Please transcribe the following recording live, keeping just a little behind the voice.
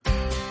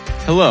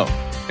Hello,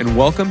 and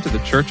welcome to the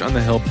Church on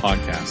the Hill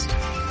podcast.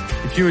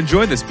 If you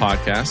enjoy this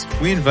podcast,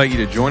 we invite you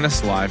to join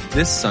us live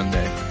this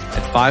Sunday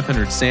at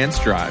 500 Sands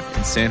Drive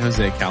in San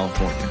Jose,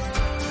 California.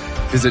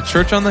 Visit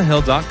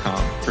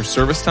churchonthehill.com for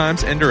service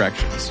times and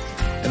directions,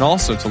 and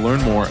also to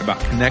learn more about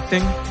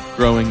connecting,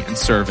 growing, and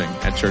serving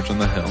at Church on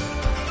the Hill.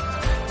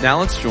 Now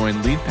let's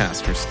join lead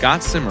pastor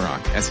Scott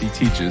Simmerock as he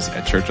teaches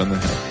at Church on the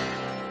Hill.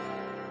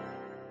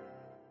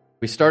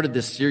 We started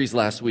this series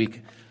last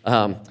week,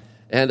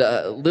 and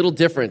a little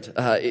different.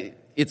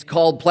 It's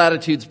called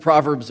Platitudes,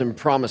 Proverbs, and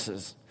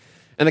Promises.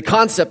 And the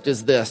concept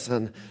is this,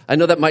 and I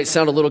know that might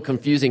sound a little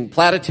confusing.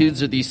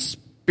 Platitudes are these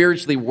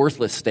spiritually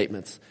worthless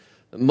statements.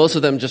 Most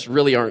of them just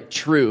really aren't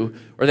true,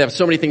 or they have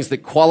so many things that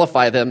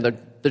qualify them,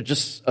 they're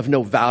just of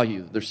no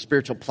value. They're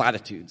spiritual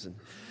platitudes.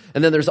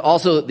 And then there's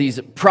also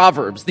these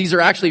proverbs. These are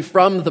actually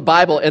from the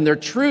Bible, and they're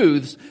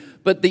truths.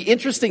 But the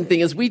interesting thing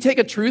is we take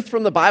a truth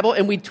from the Bible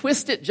and we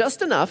twist it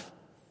just enough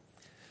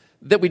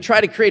that we try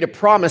to create a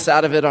promise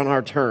out of it on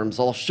our terms.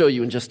 I'll show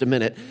you in just a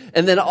minute.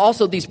 And then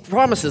also these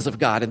promises of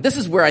God. And this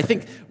is where I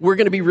think we're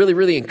going to be really,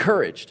 really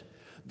encouraged.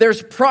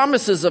 There's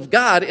promises of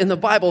God in the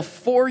Bible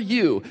for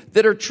you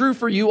that are true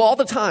for you all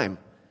the time.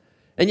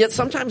 And yet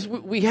sometimes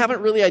we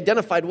haven't really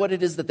identified what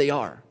it is that they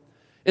are.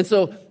 And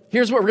so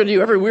here's what we're going to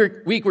do. Every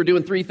week we're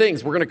doing three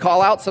things. We're going to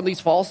call out some of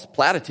these false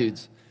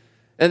platitudes.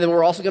 And then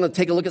we're also going to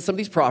take a look at some of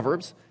these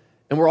proverbs.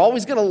 And we're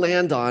always going to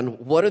land on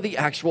what are the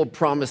actual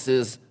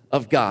promises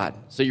of God.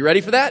 So you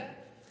ready for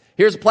that?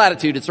 Here's a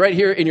platitude. It's right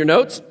here in your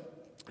notes.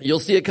 You'll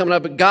see it coming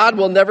up. God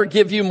will never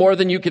give you more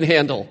than you can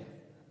handle.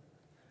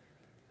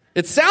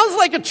 It sounds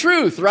like a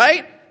truth,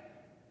 right?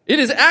 It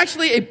is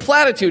actually a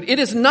platitude. It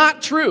is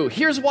not true.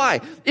 Here's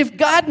why. If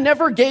God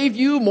never gave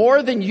you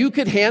more than you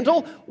could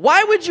handle,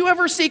 why would you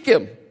ever seek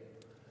Him?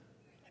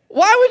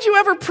 Why would you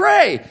ever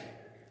pray?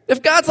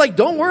 If God's like,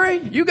 don't worry,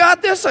 you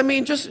got this.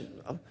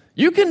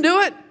 You can do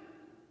it.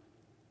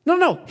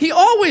 No. He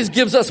always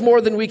gives us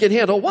more than we can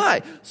handle.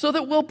 Why? So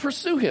that we'll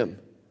pursue Him.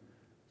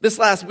 This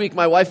last week,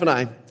 my wife and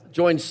I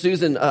joined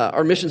Susan,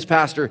 our missions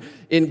pastor,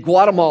 in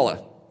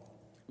Guatemala.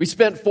 We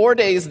spent 4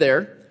 days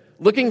there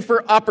looking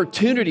for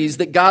opportunities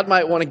that God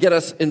might want to get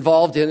us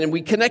involved in. And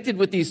we connected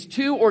with these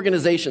two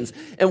organizations.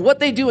 And what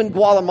they do in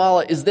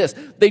Guatemala is this.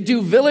 They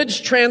do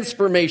village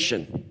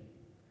transformation.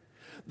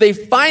 They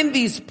find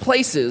these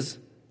places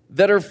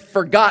that are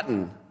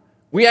forgotten.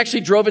 We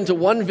actually drove into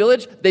one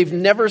village. They've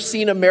never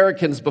seen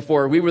Americans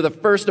before. We were the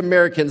first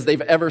Americans they've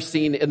ever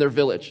seen in their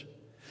village.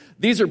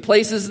 These are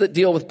places that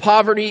deal with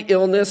poverty,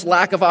 illness,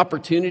 lack of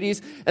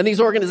opportunities. And these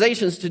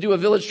organizations, to do a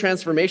village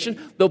transformation,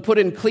 they'll put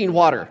in clean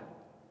water.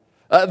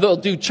 They'll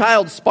do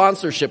child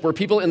sponsorship, where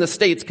people in the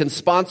States can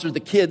sponsor the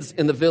kids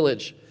in the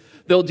village.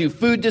 They'll do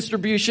food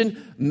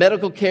distribution,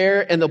 medical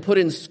care, and they'll put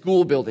in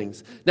school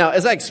buildings. Now,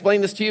 as I explain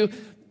this to you,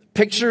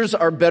 pictures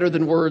are better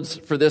than words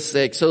for this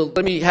sake. So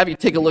let me have you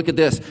take a look at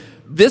this.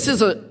 This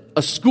is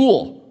a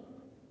school.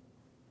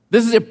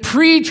 This is a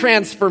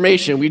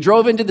pre-transformation. We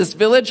drove into this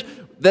village.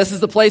 This is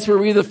the place where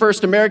we were the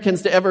first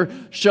Americans to ever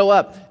show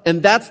up.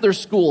 And that's their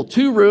school.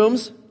 2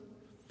 rooms,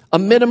 a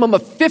minimum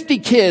of 50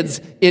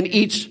 kids in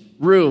each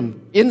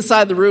room.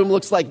 Inside the room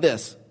looks like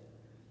this.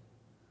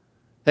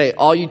 Hey,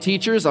 all you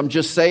teachers, I'm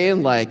just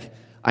saying,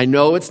 I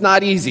know it's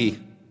not easy,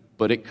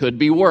 but it could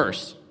be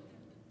worse.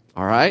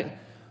 All right?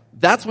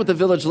 That's what the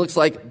village looks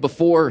like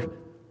before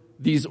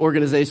these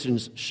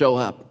organizations show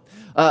up.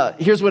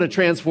 Here's what a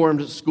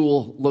transformed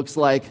school looks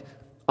like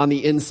on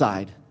the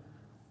inside.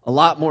 A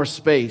lot more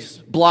space,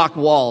 block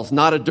walls,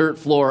 not a dirt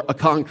floor, a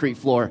concrete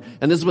floor.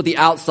 And this is what the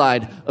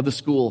outside of the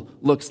school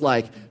looks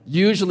like.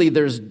 Usually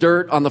there's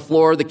dirt on the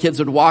floor. The kids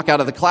would walk out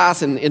of the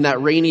class, and in that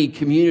rainy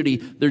community,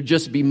 there'd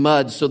just be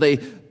mud. So they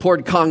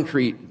poured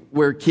concrete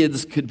where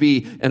kids could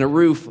be and a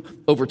roof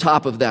over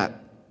top of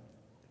that.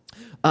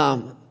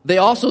 They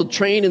also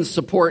train and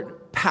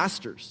support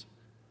pastors,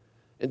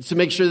 and to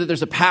make sure that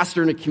there's a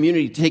pastor in a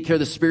community to take care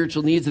of the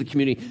spiritual needs of the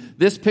community.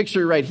 This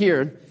picture right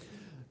here,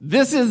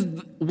 this is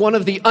one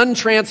of the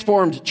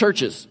untransformed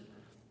churches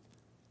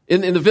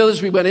in the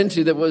village we went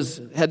into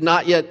that had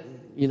not yet,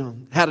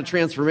 had a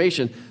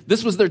transformation.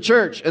 This was their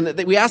church, and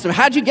we asked him,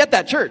 how'd you get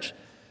that church?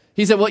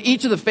 He said, well,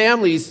 each of the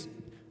families,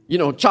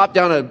 chopped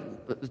down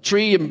a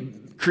tree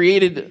and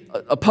created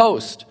a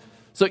post.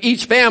 So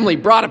each family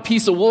brought a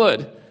piece of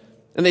wood,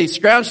 and they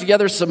scrounged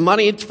together some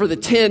money for the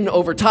tin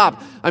over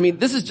top.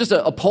 This is just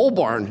a pole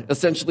barn,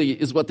 essentially,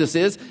 is what this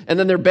is. And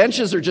then their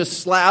benches are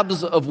just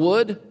slabs of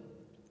wood.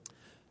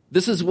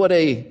 This is what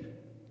a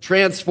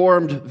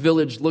transformed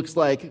village looks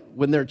like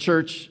when their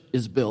church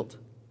is built.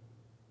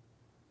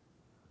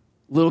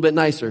 A little bit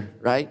nicer,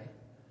 right?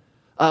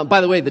 By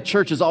the way, the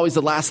church is always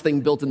the last thing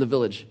built in the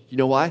village. You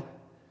know why?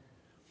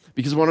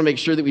 Because we want to make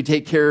sure that we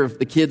take care of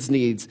the kids'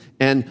 needs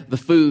and the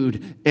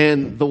food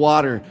and the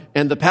water.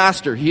 And the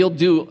pastor, he'll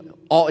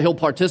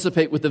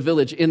participate with the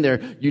village in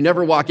there. You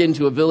never walk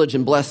into a village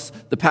and bless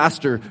the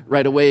pastor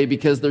right away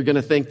because they're going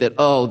to think that,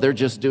 they're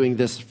just doing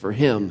this for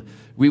him.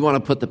 We want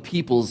to put the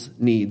people's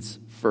needs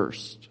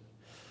first.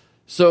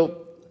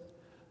 So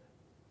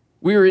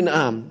we were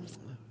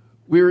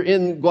We were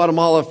in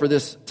Guatemala for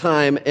this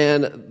time,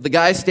 and the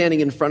guy standing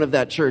in front of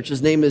that church,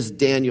 his name is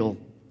Daniel.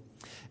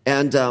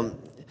 And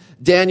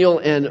Daniel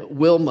and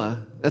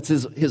Wilma, that's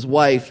his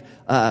wife,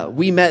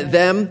 we met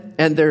them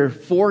and their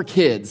 4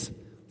 kids.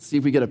 Let's see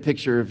if we get a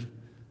picture of,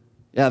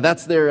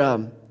 that's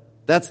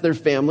their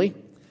family.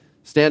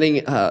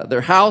 Standing,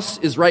 their house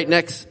is right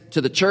next to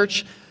the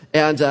church,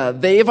 and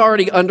they've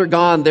already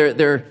undergone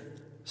their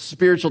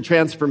spiritual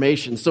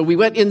transformation. So we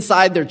went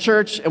inside their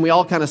church, and we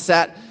all kind of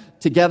sat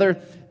together,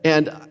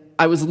 and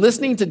I was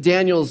listening to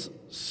Daniel's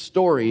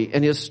story,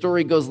 and his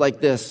story goes like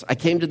this. I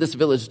came to this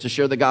village to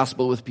share the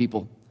gospel with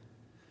people.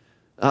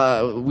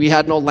 We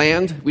had no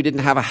land. We didn't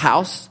have a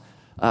house.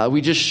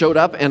 We just showed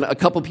up, and a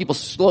couple people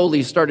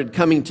slowly started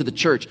coming to the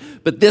church.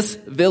 But this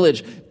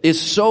village is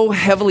so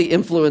heavily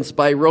influenced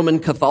by Roman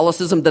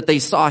Catholicism that they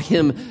saw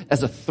him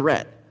as a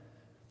threat.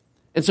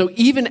 And so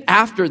even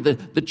after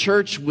the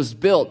church was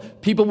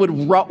built, people would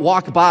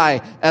walk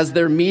by as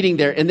they're meeting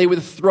there, and they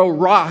would throw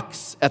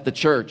rocks at the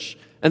church,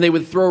 and they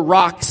would throw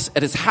rocks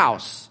at his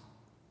house.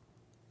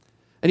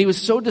 And he was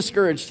so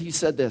discouraged, he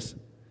said this,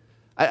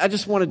 I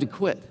just wanted to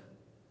quit.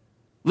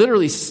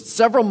 Literally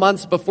several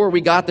months before we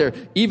got there,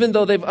 even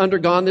though they've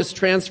undergone this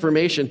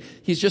transformation,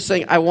 he's just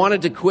saying, I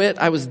wanted to quit.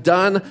 I was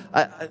done.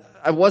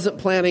 I wasn't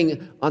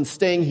planning on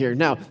staying here.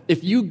 Now,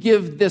 if you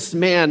give this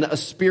man a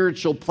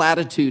spiritual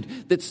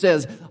platitude that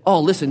says,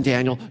 oh, listen,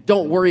 Daniel,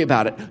 don't worry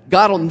about it.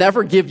 God will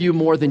never give you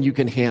more than you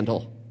can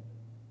handle.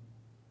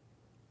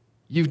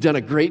 You've done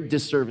a great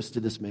disservice to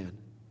this man.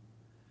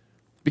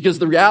 Because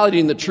the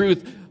reality and the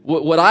truth,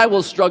 what I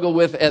will struggle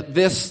with at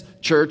this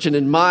church and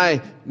in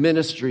my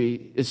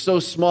ministry is so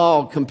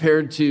small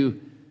compared to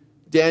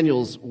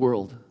Daniel's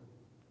world,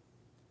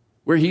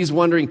 where he's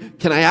wondering,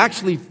 can I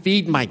actually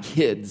feed my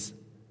kids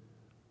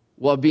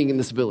while being in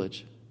this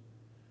village?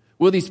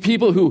 Will these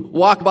people who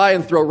walk by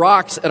and throw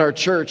rocks at our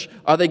church,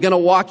 are they going to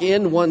walk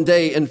in one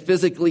day and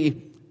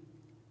physically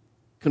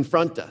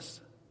confront us?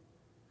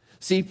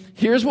 See,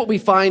 here's what we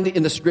find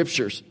in the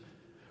scriptures.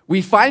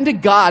 We find a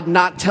God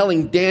not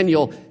telling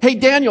Daniel, hey,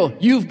 Daniel,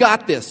 you've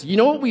got this. You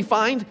know what we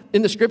find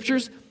in the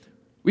scriptures?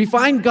 We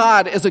find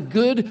God as a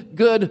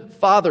good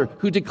father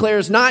who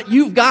declares not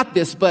you've got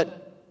this,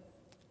 but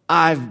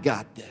I've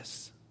got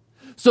this.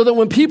 So that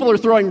when people are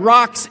throwing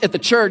rocks at the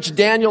church,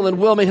 Daniel and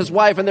Wilma, his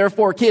wife, and their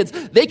 4 kids,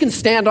 they can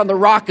stand on the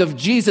rock of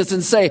Jesus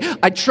and say,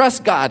 I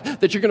trust God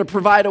that you're going to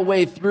provide a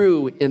way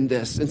through in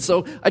this. And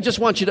so I just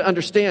want you to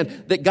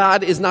understand that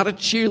God is not a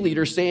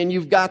cheerleader saying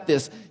you've got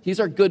this. He's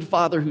our good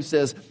father who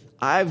says,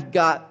 I've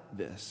got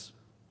this.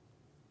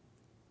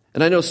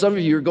 And I know some of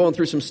you are going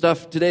through some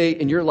stuff today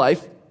in your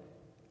life,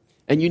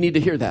 and you need to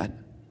hear that.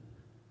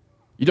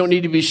 You don't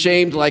need to be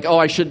shamed like, oh,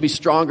 I should be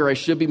stronger, I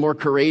should be more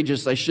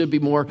courageous, I should be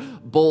more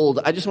bold.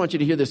 I just want you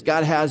to hear this.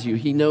 God has you.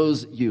 He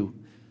knows you.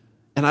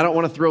 And I don't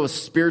want to throw a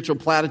spiritual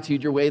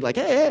platitude your way like,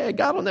 hey,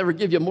 God will never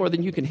give you more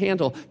than you can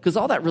handle, because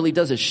all that really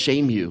does is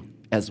shame you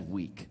as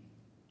weak.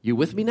 You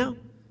with me now?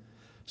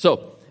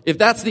 So if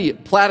that's the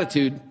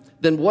platitude,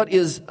 then what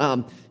is,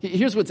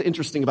 here's what's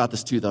interesting about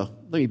this too, though.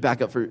 Let me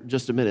back up for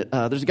just a minute.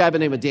 There's a guy by the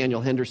name of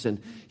Daniel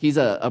Henderson. He's he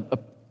has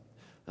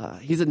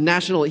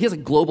a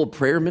global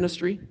prayer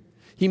ministry.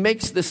 He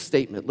makes this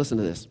statement, listen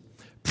to this.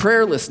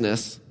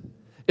 Prayerlessness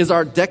is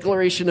our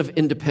declaration of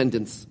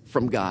independence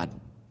from God.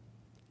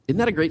 Isn't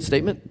that a great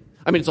statement?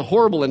 I mean, it's a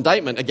horrible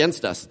indictment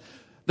against us.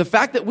 The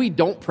fact that we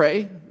don't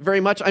pray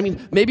very much, I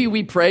mean, maybe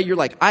we pray, you're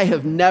like, I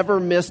have never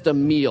missed a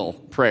meal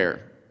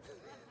prayer.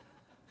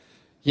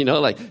 You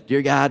know, like,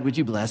 dear God, would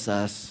you bless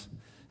us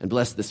and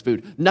bless this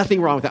food? Nothing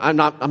wrong with that. I'm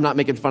not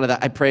making fun of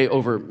that. I pray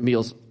over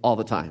meals all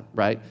the time,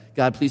 right?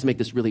 God, please make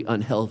this really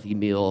unhealthy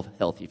meal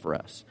healthy for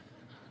us,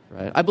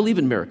 right? I believe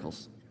in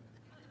miracles.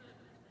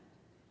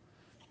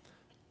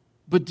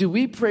 But do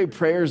we pray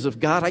prayers of,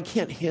 God, I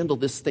can't handle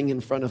this thing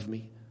in front of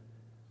me.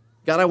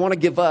 God, I want to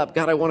give up.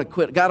 God, I want to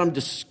quit. God, I'm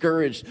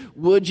discouraged.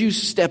 Would you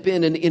step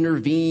in and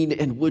intervene,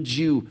 and would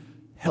you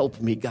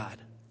help me, God?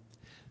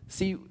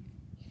 See,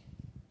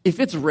 if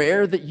it's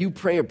rare that you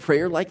pray a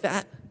prayer like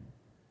that,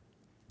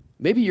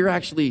 maybe you're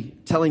actually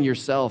telling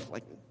yourself,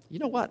 like, you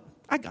know what?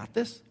 I got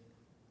this.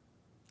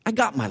 I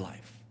got my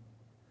life.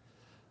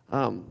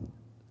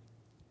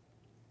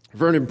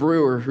 Vernon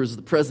Brewer, who's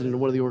the president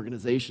of one of the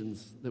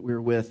organizations that we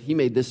were with, he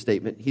made this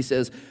statement. He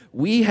says,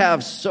 we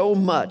have so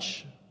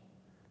much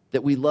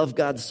that we love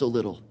God so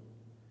little.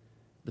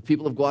 The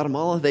people of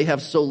Guatemala, they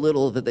have so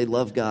little that they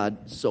love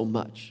God so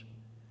much,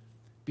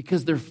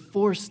 because they're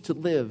forced to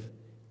live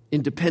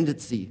in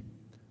dependency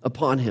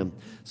upon him.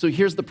 So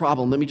here's the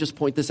problem. Let me just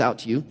point this out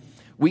to you.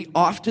 We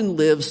often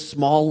live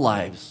small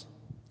lives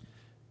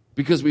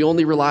because we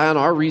only rely on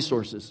our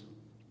resources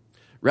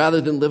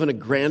rather than living a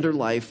grander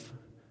life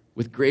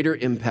with greater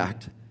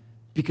impact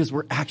because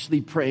we're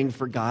actually praying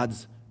for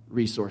God's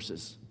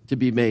resources to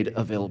be made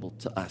available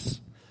to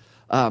us.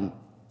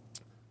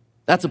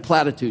 That's a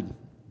platitude.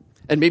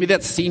 And maybe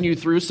that's seen you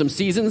through some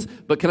seasons,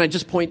 but can I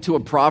just point to a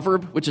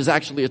proverb, which is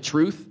actually a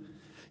truth?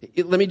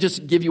 Let me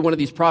just give you one of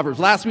these proverbs.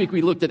 Last week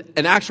we looked at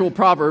an actual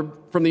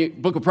proverb from the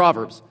book of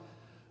Proverbs.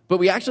 But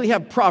we actually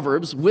have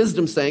proverbs,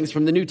 wisdom sayings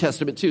from the New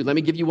Testament too. Let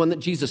me give you one that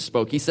Jesus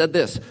spoke. He said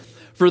this,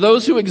 "For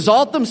those who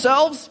exalt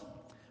themselves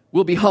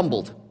will be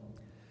humbled,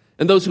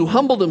 and those who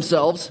humble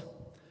themselves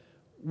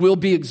will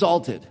be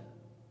exalted."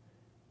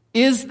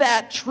 Is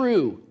that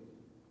true?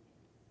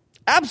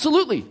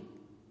 Absolutely.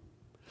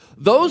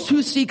 Those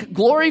who seek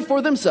glory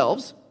for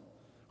themselves,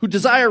 who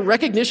desire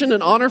recognition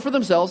and honor for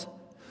themselves,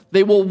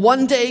 they will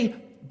one day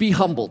be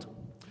humbled.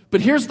 But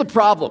here's the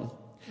problem,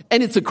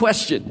 and it's a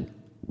question.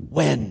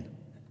 When?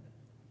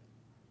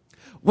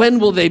 When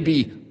will they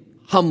be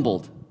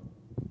humbled?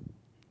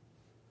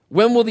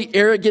 When will the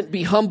arrogant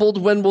be humbled?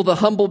 When will the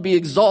humble be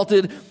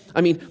exalted? I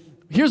mean,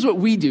 here's what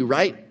we do,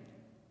 right?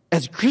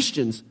 As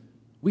Christians,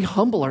 we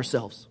humble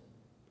ourselves.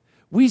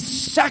 We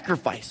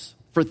sacrifice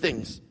for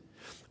things.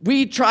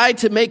 We try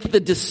to make the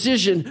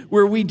decision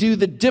where we do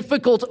the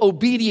difficult,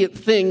 obedient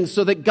things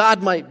so that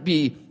God might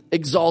be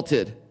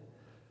exalted.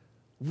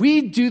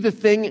 We do the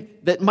thing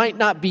that might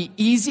not be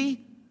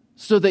easy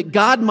so that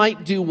God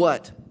might do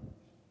what?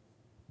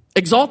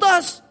 Exalt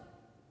us.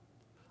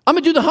 I'm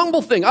going to do the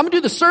humble thing. I'm going to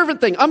do the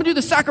servant thing. I'm going to do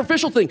the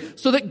sacrificial thing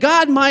so that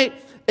God might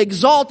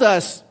exalt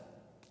us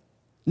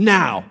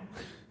now.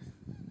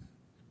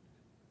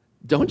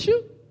 Don't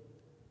you?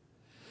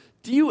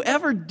 Do you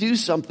ever do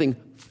something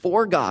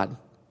for God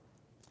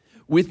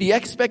with the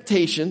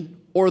expectation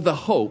or the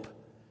hope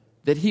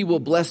that He will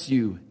bless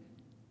you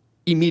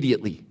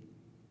immediately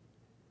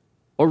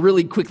or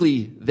really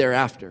quickly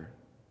thereafter?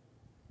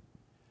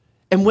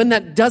 And when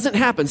that doesn't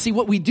happen, see,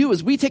 what we do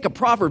is we take a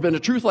proverb and a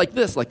truth like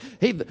this, like,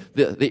 hey,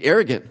 the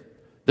arrogant,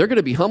 they're going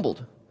to be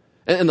humbled.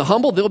 And the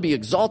humble, they'll be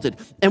exalted.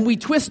 And we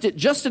twist it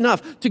just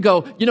enough to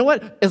go, you know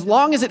what? As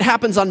long as it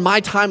happens on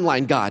my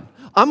timeline, God,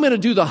 I'm going to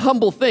do the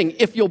humble thing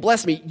if you'll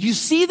bless me. You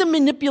see the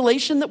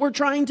manipulation that we're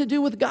trying to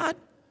do with God?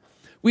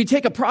 We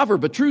take a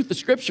proverb, a truth, a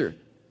scripture,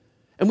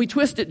 and we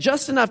twist it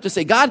just enough to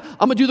say, God,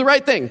 I'm going to do the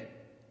right thing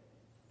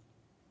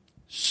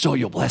so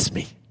you'll bless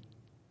me,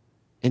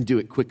 and do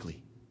it quickly.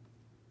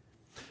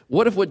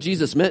 What if what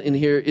Jesus meant in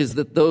here is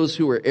that those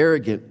who are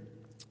arrogant,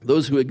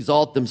 those who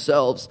exalt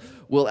themselves,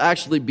 will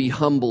actually be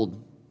humbled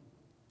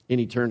in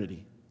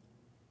eternity?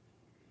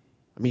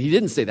 I mean, He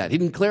didn't say that. He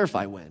didn't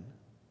clarify when.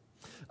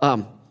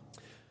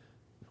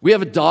 We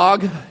have a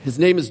dog. His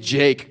name is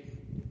Jake.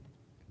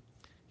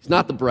 He's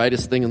not the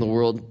brightest thing in the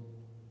world.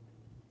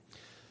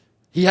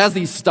 He has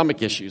these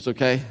stomach issues,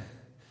 okay?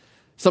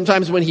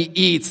 Sometimes when he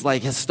eats,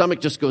 like his stomach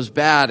just goes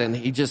bad and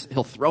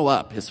he'll throw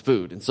up his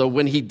food. And so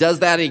when he does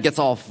that, he gets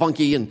all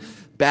funky and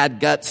bad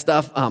gut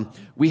stuff.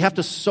 We have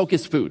to soak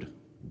his food.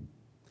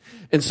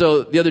 And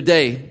so the other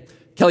day,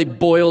 Kelly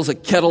boils a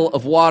kettle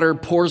of water,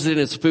 pours it in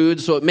his food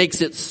so it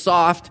makes it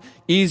soft,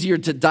 easier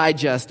to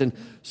digest. And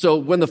so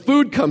when the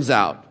food comes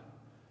out,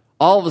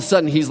 all of a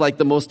sudden he's like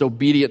the most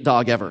obedient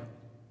dog ever.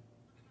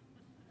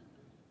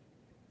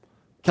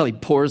 Kelly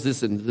pours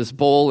this in this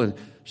bowl and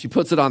she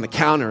puts it on the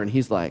counter and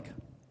he's like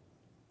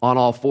on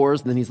all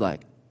fours, and then he's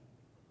like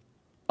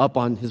up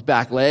on his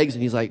back legs,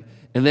 and he's like,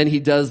 and then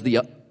he does the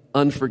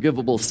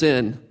unforgivable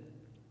sin,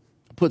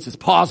 puts his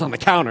paws on the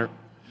counter,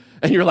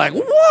 and you're like,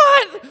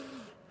 what?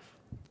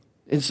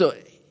 And so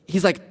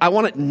he's like, I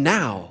want it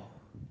now.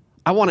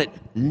 I want it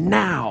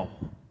now.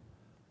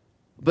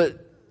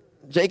 But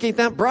Jake ain't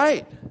that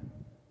bright.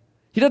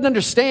 He doesn't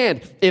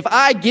understand. If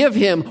I give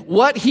him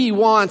what he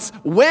wants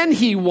when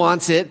he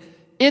wants it,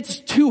 it's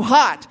too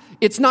hot.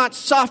 It's not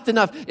soft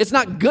enough. It's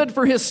not good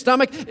for his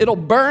stomach. It'll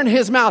burn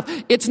his mouth.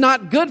 It's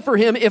not good for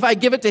him if I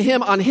give it to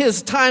him on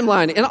his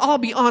timeline. And I'll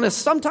be honest,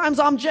 sometimes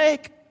I'm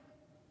Jake.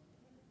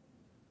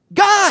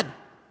 God,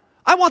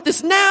 I want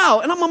this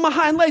now. And I'm on my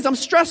hind legs. I'm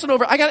stressing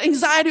over it. I got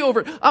anxiety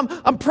over it.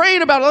 I'm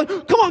praying about it.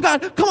 Like, come on,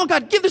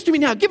 God, give this to me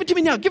now. Give it to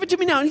me now. Give it to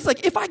me now. And He's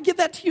like, if I give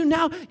that to you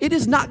now, it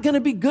is not going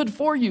to be good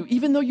for you,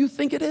 even though you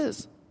think it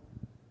is.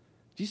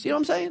 Do you see what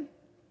I'm saying?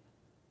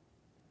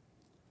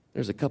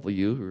 There's a couple of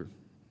you who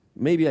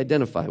maybe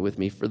identify with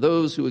me. For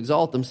those who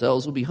exalt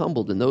themselves will be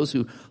humbled, and those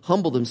who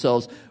humble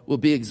themselves will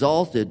be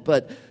exalted.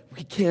 But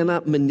we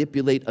cannot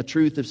manipulate a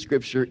truth of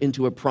Scripture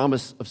into a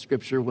promise of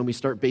Scripture when we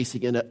start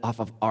basing it off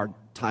of our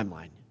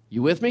timeline.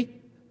 You with me?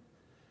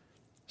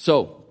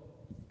 So,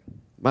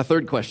 my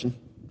third question,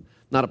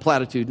 not a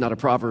platitude, not a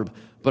proverb,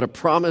 but a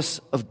promise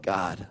of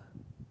God.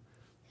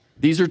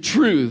 These are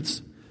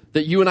truths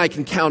that you and I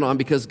can count on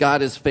because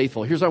God is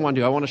faithful. Here's what I want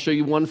to do. I want to show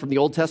you one from the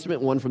Old Testament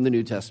and one from the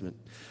New Testament.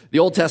 The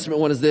Old Testament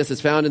one is this.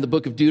 It's found in the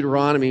book of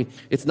Deuteronomy.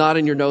 It's not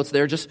in your notes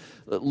there. Just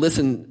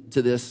listen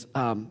to this.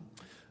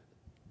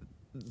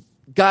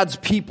 God's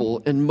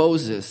people and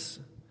Moses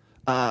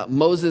at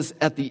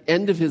the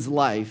end of his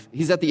life,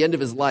 he's at the end of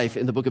his life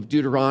in the book of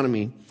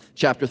Deuteronomy,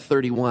 chapter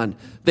 31.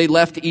 They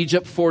left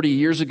Egypt 40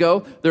 years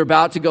ago. They're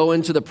about to go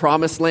into the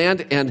promised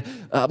land, and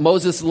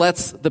Moses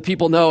lets the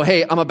people know,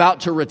 hey, I'm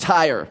about to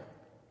retire.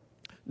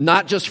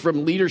 Not just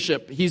from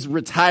leadership, he's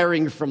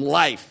retiring from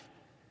life.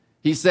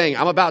 He's saying,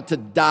 I'm about to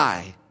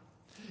die.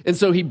 And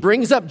so he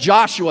brings up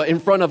Joshua in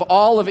front of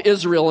all of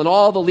Israel and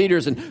all the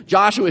leaders. And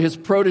Joshua, his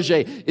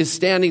protege, is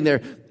standing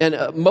there.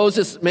 And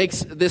Moses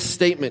makes this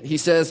statement. He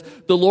says,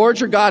 the Lord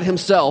your God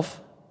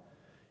himself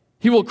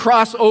He will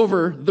cross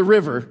over the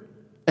river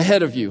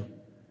ahead of you.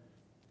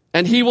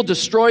 And he will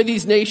destroy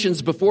these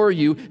nations before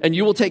you, and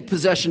you will take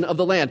possession of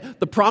the land.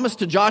 The promise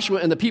to Joshua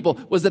and the people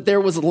was that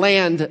there was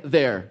land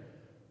there.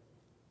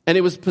 And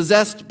it was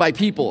possessed by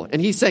people.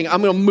 And he's saying,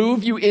 I'm going to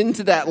move you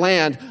into that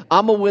land.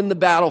 I'm going to win the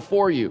battle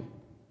for you.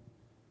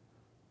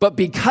 But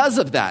because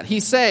of that,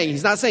 he's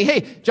not saying,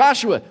 hey,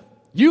 Joshua,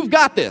 you've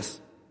got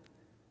this.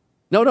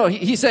 No,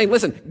 he's saying,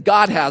 listen,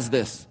 God has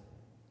this.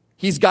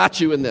 He's got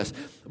you in this.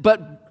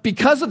 But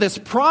because of this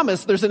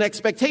promise, there's an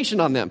expectation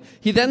on them.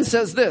 He then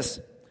says this,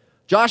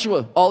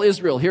 Joshua, all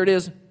Israel, here it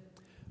is.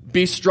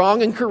 Be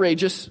strong and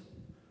courageous.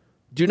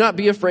 Do not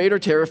be afraid or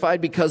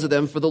terrified because of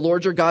them, for the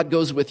Lord your God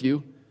goes with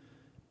you.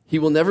 He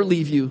will never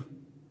leave you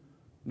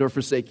nor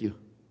forsake you.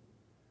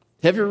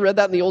 Have you ever read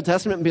that in the Old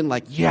Testament and been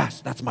like,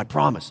 yes, that's my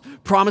promise.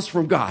 Promise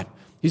from God.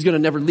 He's going to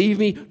never leave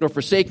me nor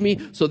forsake me.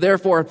 So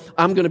therefore,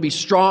 I'm going to be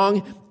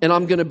strong and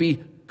I'm going to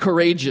be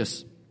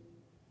courageous.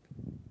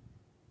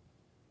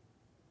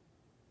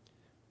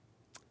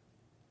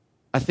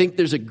 I think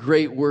there's a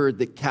great word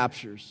that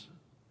captures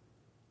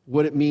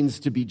what it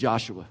means to be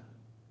Joshua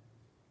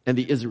and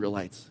the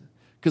Israelites.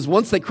 Because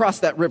once they cross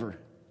that river,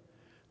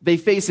 they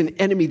face an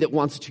enemy that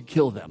wants to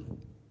kill them.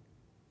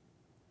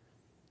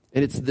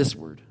 And it's this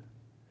word.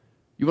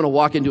 You want to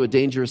walk into a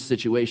dangerous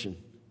situation.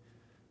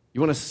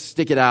 You want to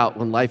stick it out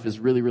when life is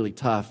really, really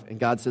tough. And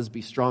God says,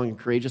 be strong and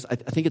courageous. I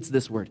think it's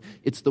this word.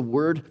 It's the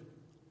word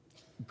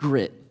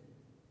grit.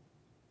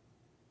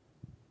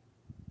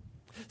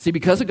 See,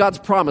 because of God's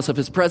promise of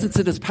his presence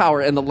and his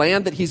power and the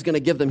land that he's going to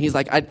give them, he's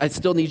like, I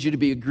still need you to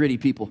be a gritty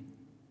people.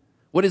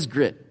 What is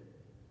grit?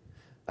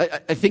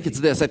 I think it's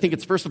this. I think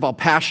it's, first of all,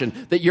 passion.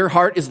 That your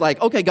heart is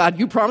like, okay, God,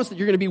 you promised that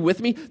you're going to be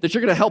with me, that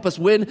you're going to help us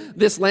win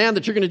this land,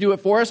 that you're going to do it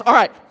for us. All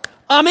right,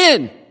 I'm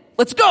in.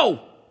 Let's go.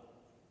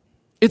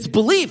 It's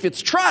belief.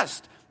 It's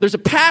trust. There's a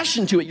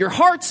passion to it. Your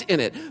heart's in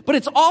it. But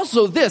it's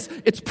also this.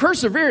 It's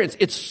perseverance.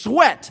 It's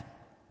sweat.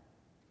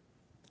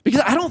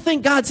 Because I don't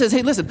think God says,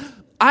 hey, listen,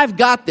 I've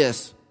got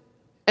this.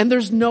 And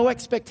there's no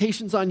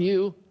expectations on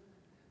you.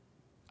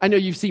 I know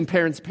you've seen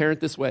parents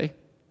parent this way.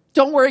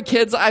 Don't worry,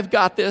 kids, I've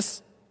got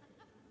this.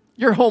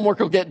 Your homework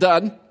will get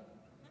done.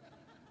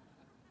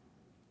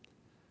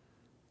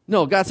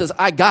 No, God says,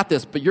 I got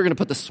this, but you're going to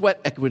put the sweat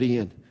equity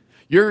in.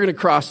 You're going to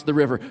cross the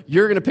river.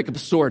 You're going to pick up a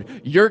sword.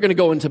 You're going to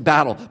go into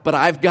battle, but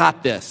I've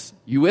got this.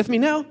 You with me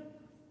now?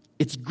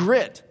 It's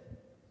grit.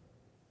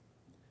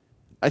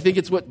 I think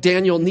it's what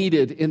Daniel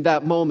needed in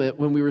that moment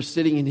when we were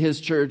sitting in his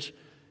church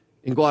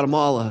in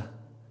Guatemala.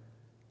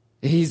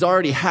 He's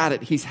already had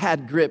it. He's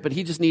had grit, but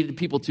he just needed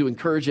people to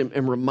encourage him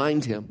and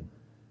remind him,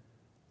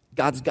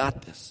 God's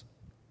got this.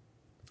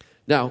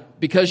 Now,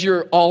 because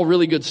you're all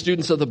really good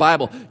students of the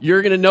Bible,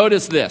 you're going to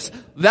notice this.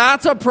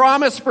 That's a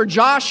promise for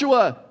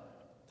Joshua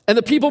and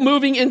the people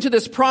moving into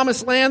this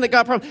promised land that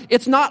God promised.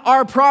 It's not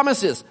our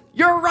promises.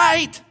 You're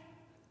right.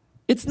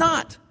 It's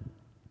not.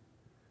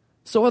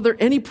 So are there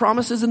any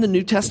promises in the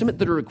New Testament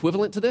that are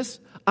equivalent to this?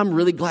 I'm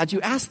really glad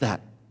you asked that.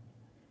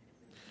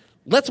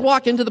 Let's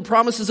walk into the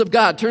promises of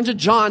God. Turn to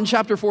John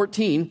chapter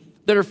 14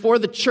 that are for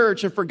the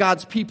church and for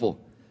God's people.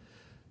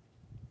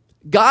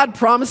 God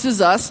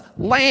promises us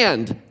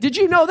land. Did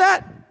you know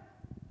that?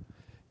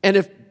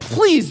 And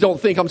please don't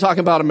think I'm talking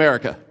about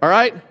America, all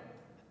right?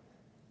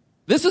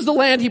 This is the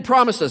land he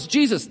promised us.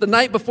 Jesus, the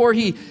night before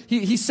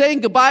he's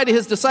saying goodbye to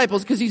his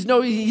disciples because he's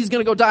going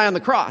to go die on the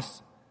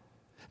cross.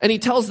 And he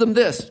tells them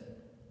this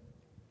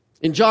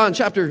in John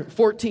chapter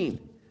 14.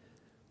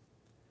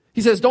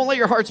 He says, don't let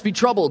your hearts be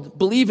troubled.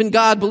 Believe in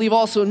God, believe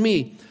also in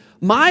me.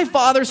 My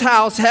Father's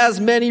house has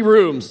many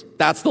rooms.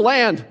 That's the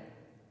land.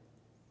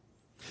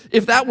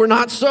 If that were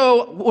not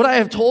so, would I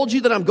have told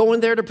you that I'm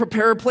going there to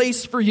prepare a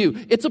place for you?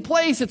 It's a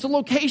place. It's a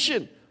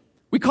location.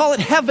 We call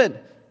it heaven.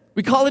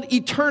 We call it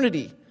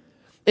eternity.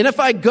 And if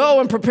I go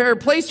and prepare a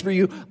place for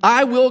you,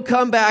 I will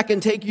come back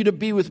and take you to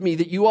be with me,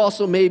 that you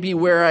also may be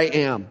where I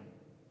am.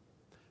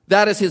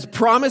 That is his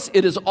promise.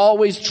 It is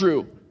always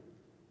true.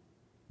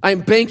 I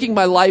am banking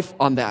my life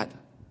on that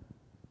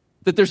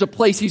there's a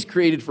place he's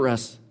created for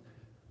us,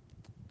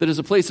 that is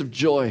a place of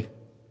joy,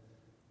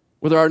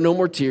 where there are no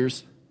more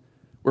tears,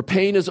 where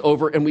pain is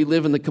over, and we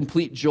live in the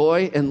complete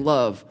joy and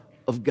love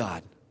of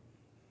God.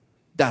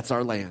 That's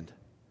our land.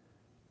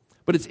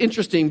 But it's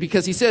interesting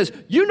because he says,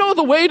 you know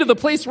the way to the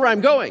place where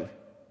I'm going.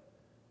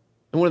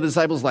 And one of the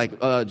disciples is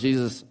like,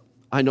 Jesus,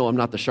 I know I'm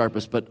not the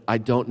sharpest, but I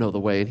don't know the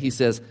way. And he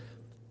says,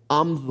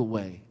 I'm the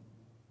way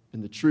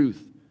and the truth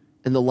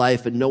and the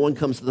life, and no one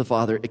comes to the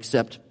Father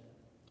except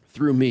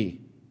through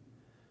me.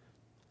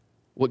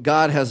 What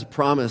God has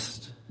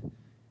promised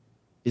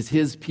is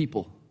his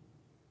people,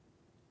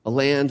 a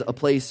land, a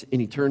place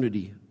in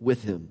eternity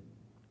with him.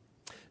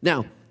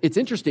 Now, it's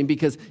interesting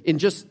because in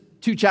just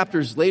 2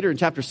 chapters later, in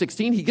chapter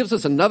 16, he gives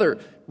us another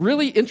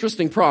really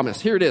interesting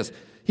promise. Here it is.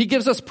 He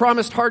gives us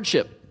promised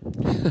hardship.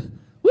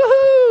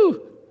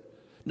 Woohoo!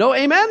 No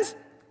amens?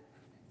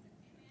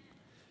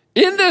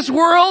 In this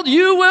world,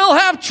 you will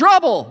have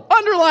trouble.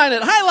 Underline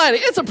it, highlight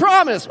it. It's a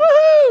promise.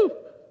 Woohoo!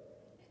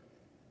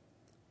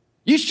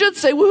 You should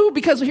say woohoo,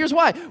 because here's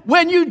why.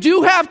 When you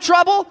do have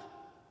trouble,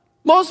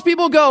 most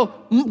people go,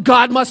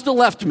 God must have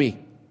left me.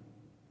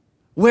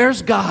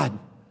 Where's God?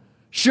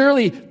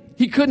 Surely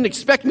he couldn't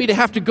expect me to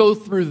have to go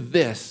through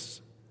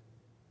this.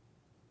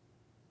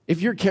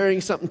 If you're carrying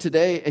something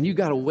today and you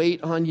got a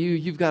weight on you,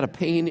 you've got a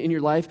pain in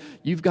your life,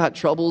 you've got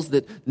troubles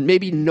that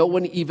maybe no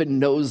one even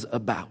knows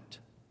about.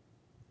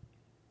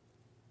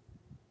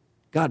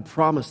 God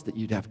promised that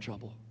you'd have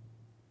trouble.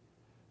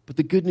 But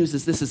the good news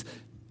is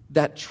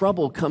that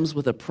trouble comes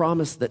with a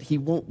promise that he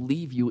won't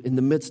leave you in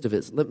the midst of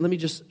it. Let me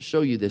just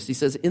show you this. He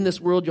says, in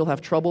this world you'll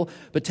have trouble,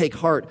 but take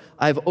heart.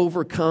 I've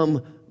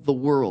overcome the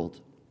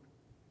world.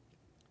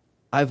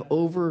 I've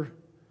overcome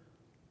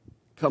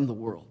the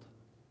world.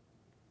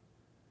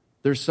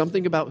 There's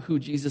something about who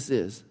Jesus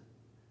is,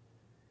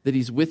 that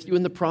he's with you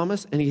in the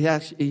promise, and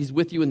he's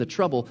with you in the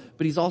trouble,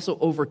 but he's also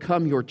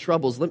overcome your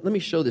troubles. Let me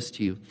show this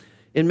to you.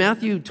 In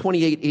Matthew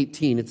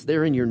 28:18, it's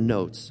there in your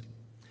notes.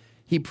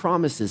 He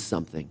promises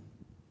something.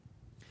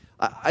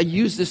 I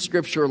use this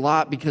scripture a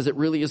lot because it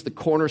really is the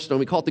cornerstone.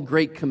 We call it the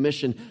Great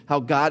Commission, how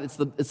God,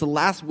 it's the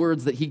last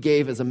words that he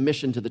gave as a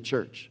mission to the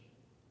church.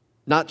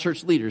 Not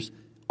church leaders,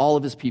 all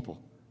of his people.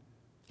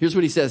 Here's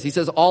what he says. He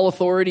says, all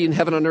authority in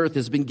heaven and earth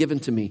has been given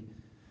to me.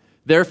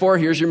 Therefore,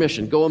 here's your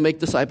mission. Go and make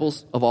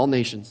disciples of all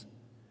nations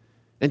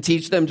and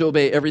teach them to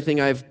obey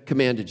everything I've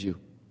commanded you.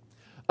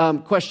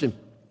 Question.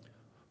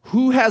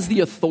 Who has the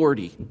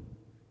authority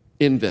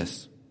in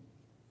this?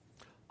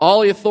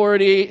 All the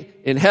authority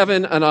in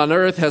heaven and on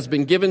earth has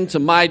been given to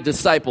my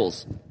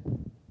disciples.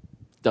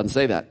 Doesn't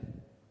say that.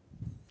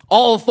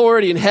 All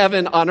authority in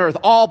heaven, on earth,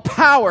 all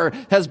power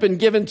has been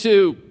given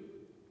to,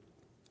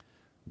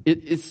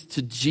 it's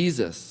to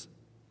Jesus.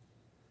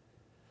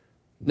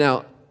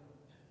 Now,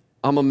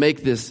 I'm going to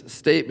make this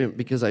statement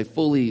because I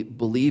fully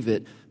believe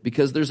it,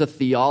 because there's a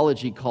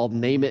theology called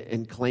name it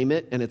and claim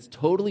it, and it's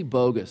totally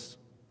bogus.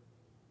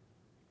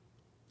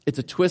 It's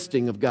a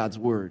twisting of God's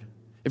word.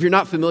 If you're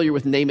not familiar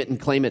with name it and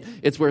claim it,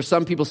 it's where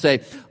some people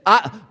say,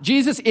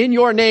 Jesus, in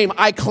your name,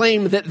 I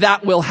claim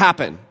that will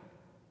happen.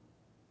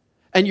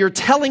 And you're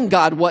telling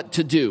God what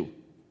to do.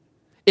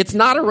 It's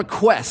not a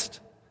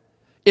request.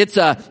 It's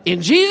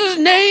in Jesus'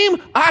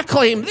 name, I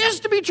claim this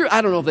to be true.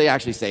 I don't know if they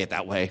actually say it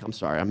that way. I'm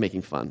sorry, I'm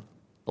making fun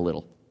a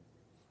little.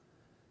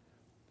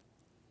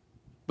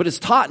 But it's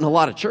taught in a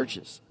lot of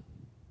churches.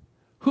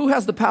 Who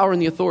has the power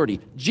and the authority?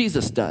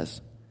 Jesus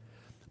does.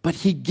 But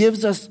he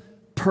gives us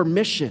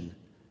permission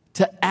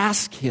to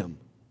ask him.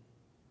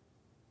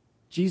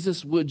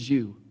 Jesus, would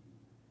you?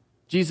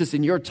 Jesus,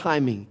 in your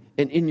timing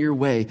and in your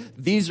way,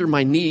 these are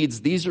my needs,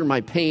 these are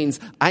my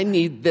pains, I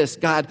need this.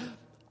 God,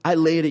 I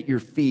lay it at your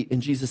feet.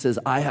 And Jesus says,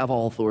 I have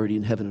all authority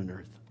in heaven and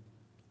earth.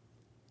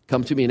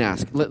 Come to me and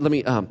ask. Let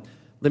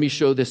me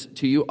show this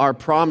to you. Our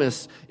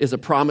promise is a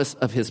promise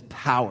of his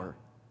power.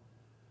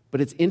 But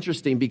it's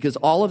interesting because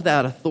all of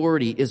that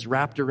authority is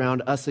wrapped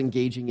around us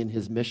engaging in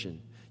his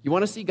mission. You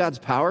want to see God's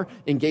power?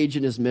 Engage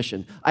in his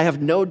mission. I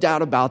have no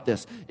doubt about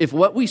this. If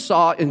what we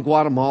saw in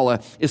Guatemala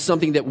is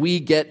something that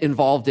we get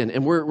involved in,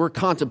 and we're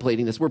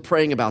contemplating this, we're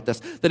praying about this,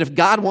 that if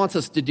God wants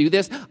us to do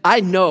this, I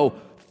know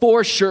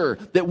for sure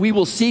that we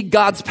will see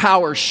God's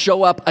power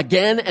show up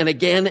again and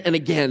again and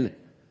again.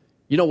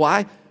 You know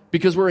why?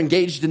 Because we're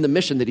engaged in the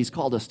mission that he's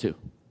called us to.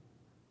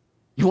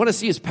 You want to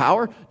see his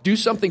power? Do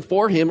something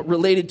for him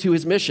related to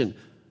his mission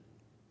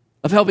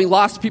of helping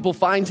lost people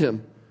find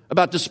him,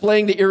 about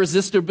displaying the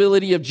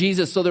irresistibility of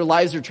Jesus so their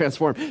lives are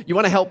transformed. You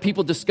want to help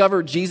people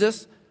discover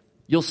Jesus?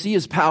 You'll see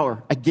his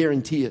power. I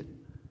guarantee it.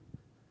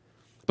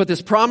 But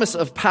this promise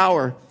of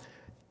power,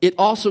 it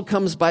also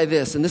comes by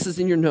this, and this is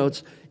in your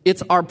notes.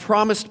 It's our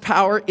promised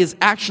power is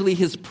actually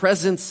his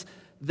presence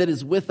that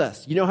is with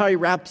us. You know how he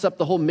wraps up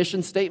the whole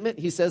mission statement?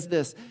 He says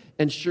this,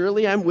 and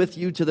surely I'm with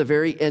you to the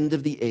very end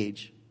of the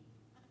age.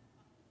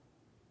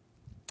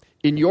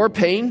 In your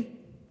pain,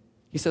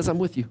 he says, I'm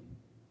with you.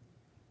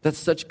 That's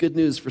such good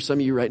news for some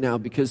of you right now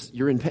because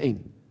you're in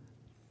pain.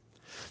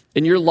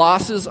 In your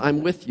losses,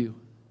 I'm with you.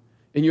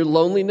 In your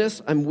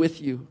loneliness, I'm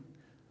with you.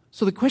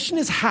 So the question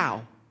is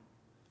how?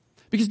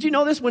 Because do you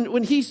know this?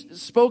 When he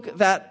spoke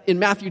that in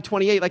Matthew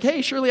 28, like,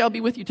 hey, surely I'll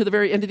be with you to the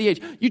very end of the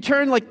age. You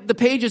turn like the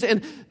pages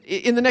and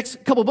in the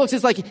next couple books,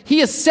 it's like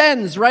he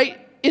ascends right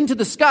into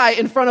the sky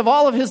in front of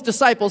all of his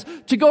disciples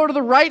to go to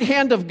the right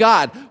hand of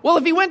God. Well,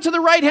 if he went to the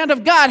right hand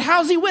of God,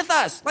 how's he with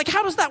us? Like,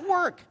 how does that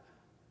work?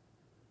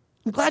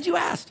 I'm glad you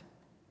asked.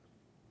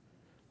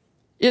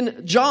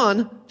 In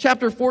John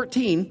chapter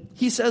 14,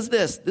 he says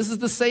this. This is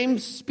the same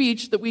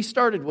speech that we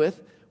started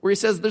with, where he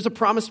says there's a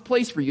promised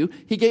place for you.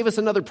 He gave us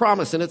another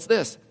promise, and it's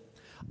this.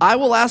 I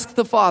will ask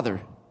the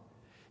Father,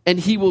 and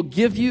he will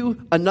give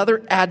you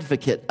another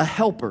advocate, a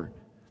helper,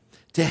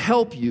 to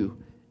help you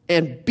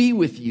and be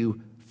with you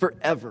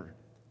forever.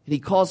 And he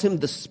calls him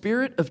the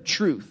Spirit of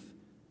truth.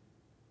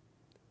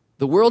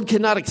 The world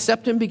cannot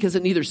accept him because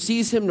it neither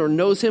sees him nor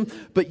knows him,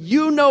 but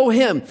you know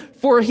him,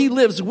 for he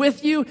lives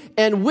with you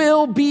and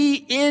will be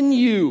in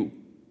you.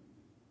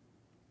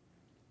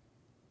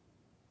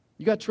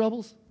 You got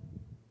troubles?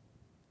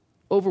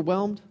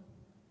 Overwhelmed?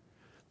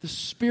 The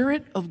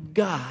Spirit of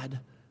God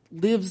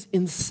lives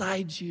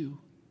inside you.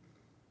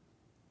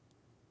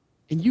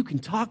 And you can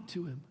talk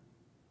to him.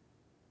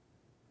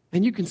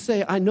 And you can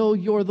say, I know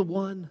you're the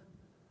one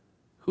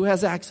who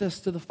has access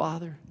to the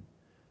Father.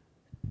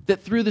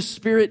 That through the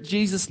Spirit,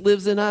 Jesus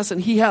lives in us, and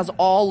he has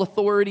all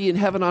authority in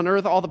heaven and on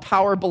earth. All the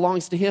power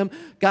belongs to him.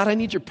 God, I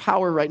need your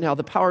power right now.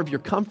 The power of your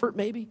comfort,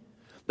 maybe.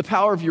 The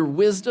power of your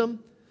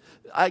wisdom.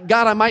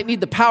 God, I might need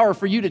the power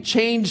for you to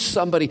change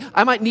somebody.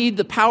 I might need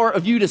the power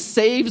of you to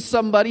save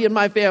somebody in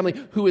my family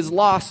who is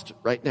lost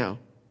right now.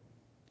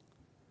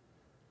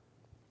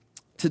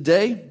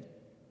 Today,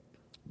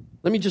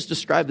 let me just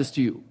describe this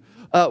to you.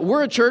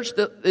 We're a church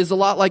that is a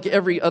lot like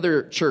every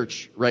other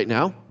church right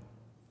now.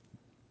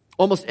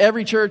 Almost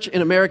every church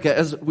in America,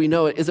 as we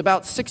know it, is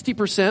about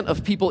 60%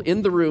 of people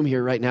in the room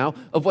here right now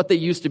of what they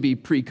used to be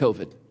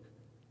pre-COVID.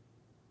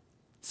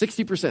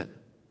 60%.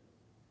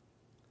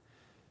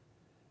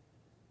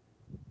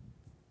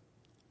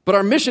 But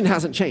our mission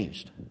hasn't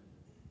changed.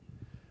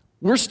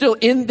 We're still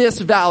in this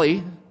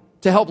valley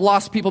to help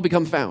lost people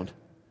become found.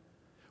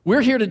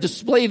 We're here to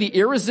display the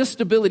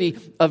irresistibility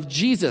of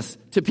Jesus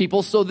to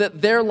people so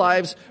that their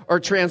lives are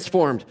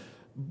transformed.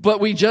 But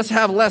we just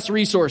have less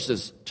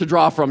resources to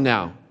draw from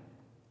now.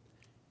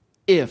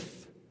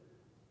 If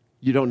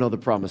you don't know the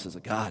promises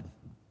of God.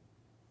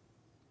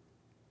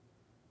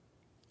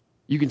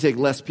 You can take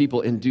less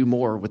people and do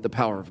more with the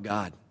power of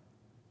God.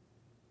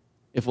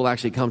 If we'll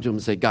actually come to him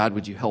and say, God,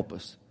 would you help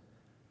us?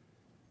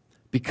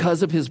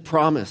 Because of his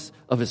promise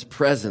of his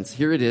presence,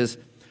 here it is,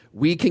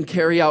 we can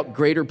carry out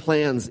greater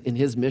plans in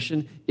his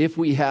mission if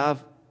we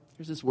have,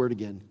 here's this word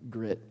again,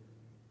 grit.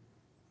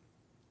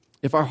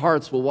 If our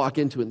hearts will walk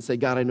into it and say,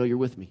 God, I know you're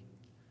with me.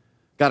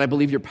 God, I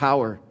believe your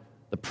power,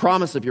 the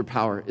promise of your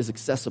power is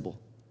accessible.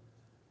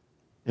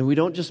 And we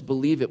don't just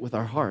believe it with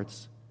our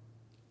hearts,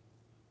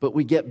 but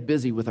we get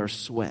busy with our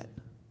sweat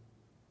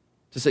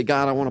to say,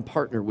 God, I want to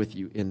partner with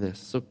you in this.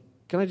 So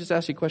can I just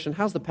ask you a question?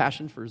 How's the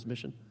passion for his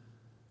mission?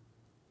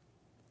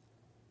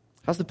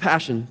 How's the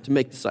passion to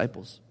make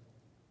disciples?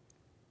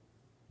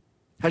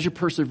 How's your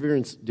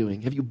perseverance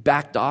doing? Have you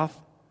backed off?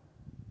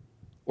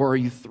 Or are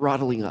you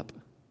throttling up?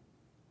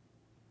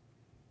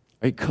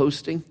 Are you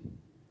coasting?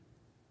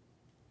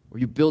 Or are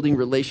you building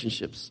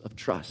relationships of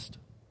trust?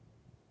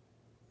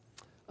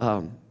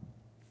 When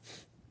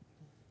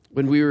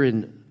we were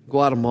in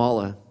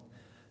Guatemala,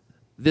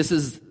 this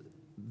is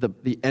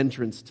the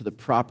entrance to the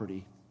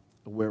property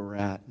of where we're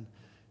at.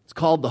 It's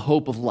called the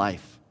Hope of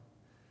Life.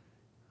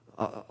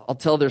 I'll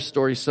tell their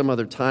story some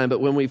other time, but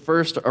when we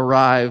first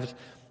arrived,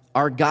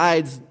 our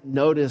guides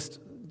noticed,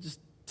 just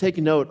take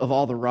note of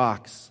all the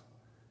rocks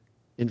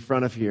in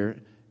front of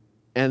here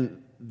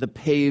and the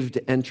paved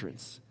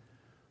entrance.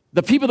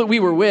 The people that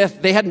we were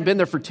with, they hadn't been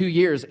there for 2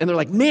 years, and they're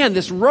like, man,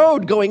 this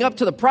road going up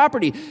to the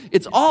property,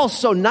 it's all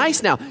so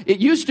nice now. It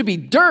used to be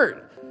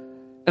dirt.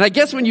 And I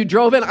guess when you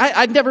drove in,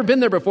 I'd never been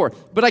there before,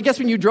 but I guess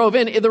when you drove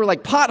in, there were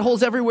like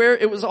potholes everywhere.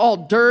 It was all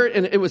dirt,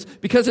 and it was,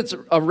 because it's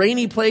a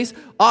rainy place,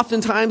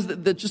 oftentimes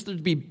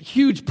there'd be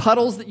huge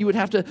puddles that you would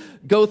have to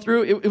go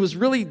through. It was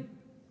really,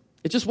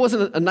 it just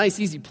wasn't a nice,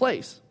 easy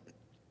place.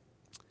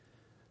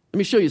 Let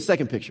me show you a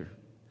second picture.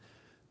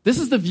 This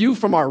is the view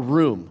from our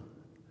room.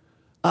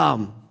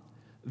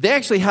 They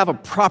actually have a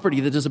property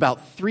that is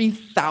about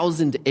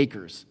 3,000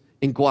 acres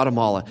in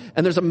Guatemala,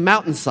 and there's a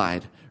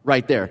mountainside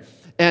right there.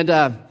 And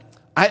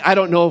I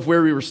don't know if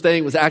where we were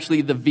staying was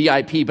actually the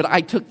VIP, but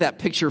I took that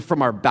picture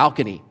from our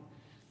balcony.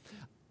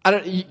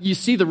 You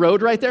see the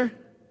road right there?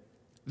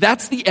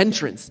 That's the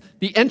entrance.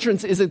 The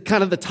entrance is at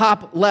kind of the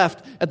top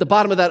left at the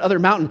bottom of that other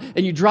mountain,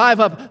 and you drive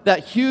up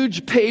that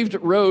huge paved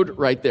road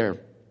right there.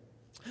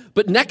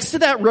 But next to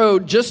that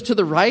road, just to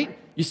the right,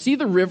 you see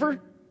the river?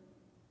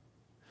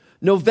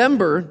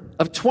 November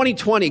of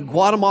 2020,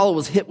 Guatemala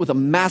was hit with a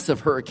massive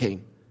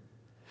hurricane.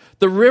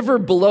 The river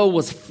below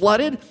was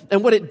flooded,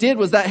 and what it did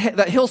was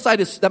that hillside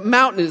that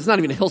mountain is not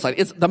even a hillside.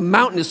 The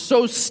mountain is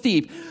so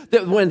steep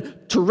that when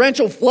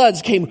torrential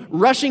floods came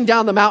rushing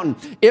down the mountain,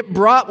 it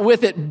brought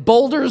with it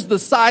boulders the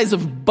size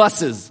of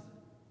buses.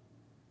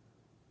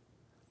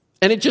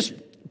 And it just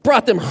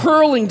brought them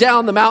hurling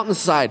down the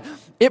mountainside.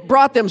 It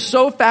brought them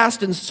so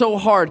fast and so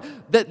hard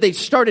that they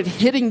started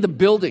hitting the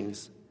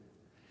buildings.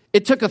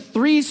 It took a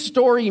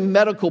 3-story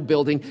medical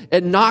building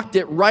and knocked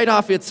it right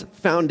off its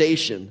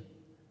foundation.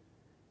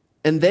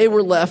 And they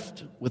were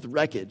left with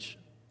wreckage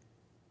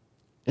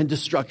and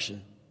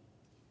destruction.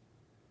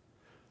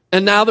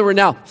 And now there were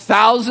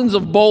thousands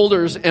of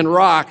boulders and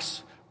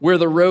rocks where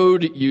the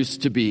road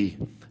used to be.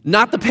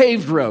 Not the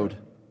paved road,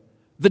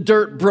 the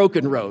dirt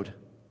broken road.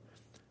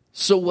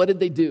 So what did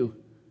they do?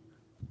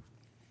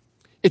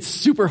 It's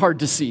super hard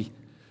to see.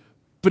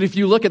 But if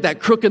you look at that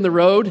crook in the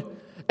road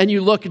and you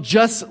look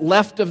just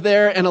left of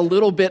there and a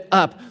little bit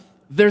up,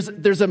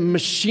 there's a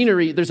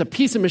machinery, there's a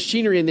piece of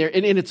machinery in there,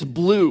 and it's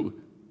blue.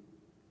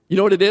 You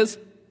know what it is?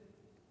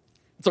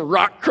 It's a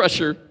rock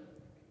crusher.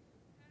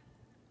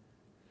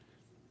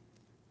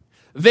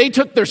 They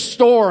took their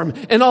storm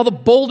and all the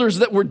boulders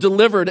that were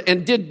delivered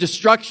and did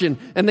destruction,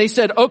 and they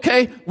said,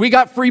 okay, we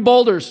got free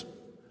boulders.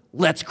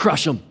 Let's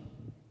crush them.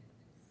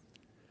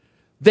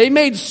 They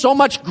made so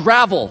much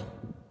gravel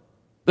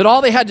that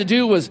all they had to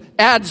do was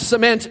add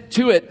cement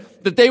to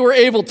it, that they were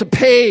able to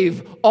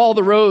pave all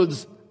the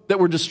roads that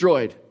were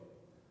destroyed.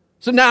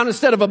 So now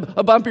instead of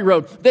a bumpy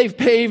road, they've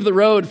paved the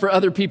road for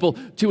other people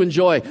to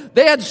enjoy.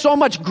 They had so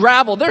much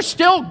gravel. They're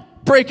still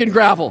breaking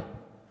gravel.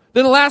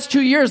 In the last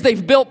 2 years,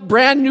 they've built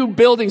brand new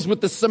buildings with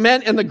the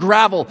cement and the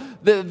gravel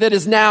that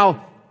is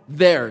now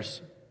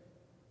theirs.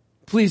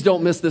 Please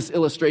don't miss this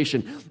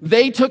illustration.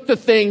 They took the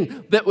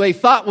thing that they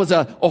thought was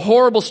a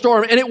horrible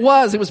storm, and it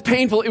was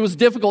painful, it was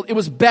difficult, it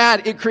was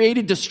bad, it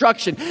created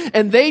destruction.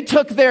 And they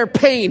took their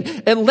pain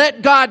and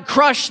let God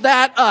crush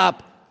that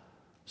up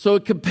so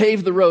it could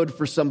pave the road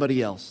for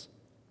somebody else.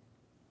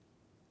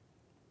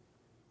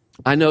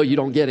 I know you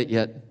don't get it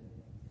yet,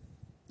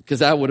 because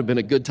that would have been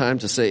a good time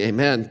to say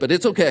amen, but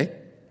it's okay.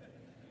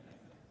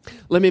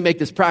 Let me make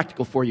this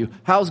practical for you.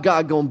 How's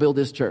God going to build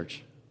his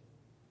church?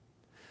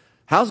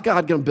 How's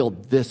God going to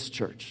build this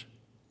church?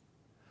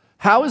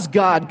 How is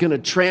God going to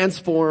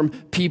transform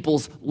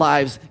people's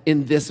lives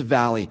in this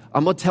valley?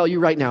 I'm going to tell you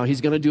right now,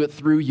 he's going to do it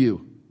through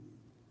you.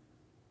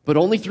 But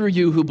only through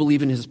you who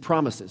believe in his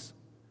promises,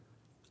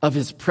 of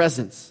his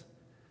presence,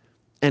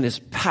 and his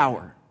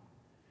power.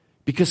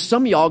 Because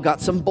some of y'all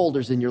got some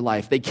boulders in your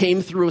life. They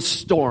came through a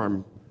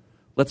storm.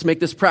 Let's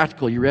make this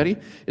practical. You ready?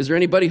 Is there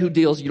anybody who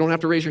deals, you don't have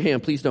to raise your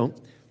hand, please don't.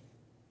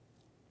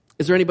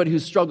 Is there anybody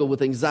who's struggled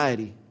with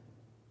anxiety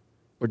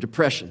or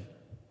depression?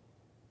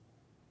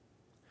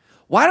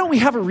 Why don't we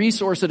have a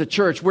resource at a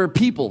church where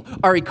people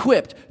are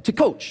equipped to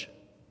coach,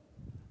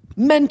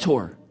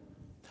 mentor,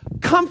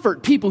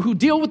 comfort people who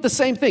deal with the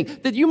same thing,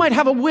 that you might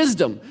have a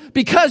wisdom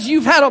because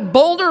you've had a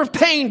boulder of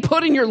pain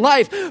put in your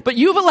life, but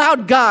you've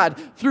allowed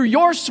God through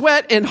your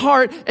sweat and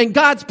heart and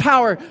God's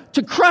power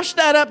to crush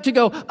that up to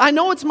go, I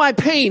know it's my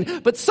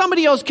pain, but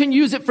somebody else can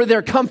use it for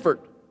their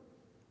comfort.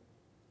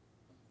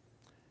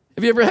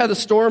 Have you ever had a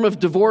storm of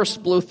divorce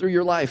blow through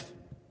your life?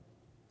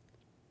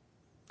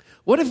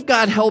 What if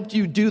God helped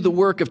you do the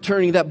work of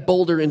turning that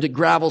boulder into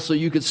gravel so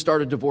you could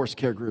start a divorce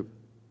care group?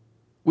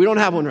 We don't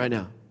have one right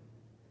now.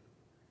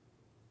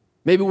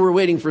 Maybe we're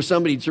waiting for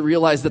somebody to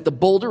realize that the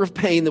boulder of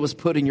pain that was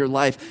put in your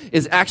life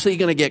is actually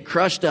going to get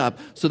crushed up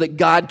so that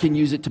God can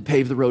use it to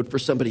pave the road for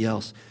somebody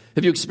else.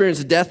 Have you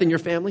experienced death in your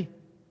family?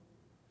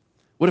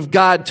 What if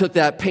God took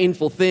that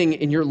painful thing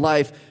in your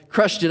life,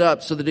 crushed it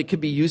up so that it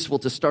could be useful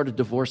to start a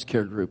divorce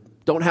care group?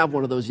 Don't have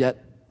one of those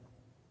yet.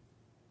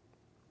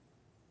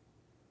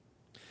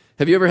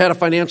 Have you ever had a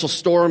financial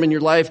storm in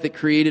your life that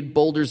created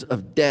boulders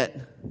of debt?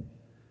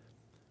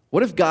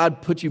 What if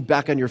God put you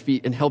back on your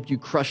feet and helped you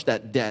crush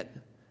that debt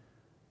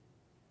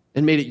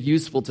and made it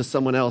useful to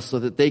someone else so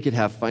that they could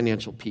have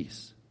financial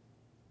peace?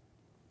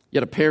 You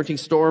had a parenting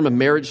storm, a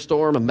marriage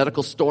storm, a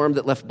medical storm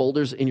that left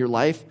boulders in your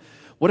life.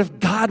 What if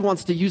God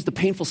wants to use the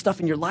painful stuff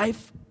in your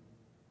life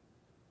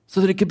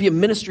so that it could be a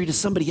ministry to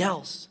somebody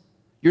else?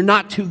 You're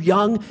not too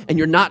young and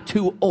you're not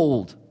too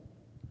old.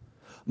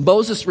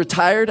 Moses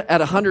retired at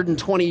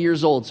 120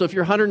 years old. So if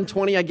you're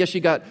 120, I guess you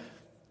got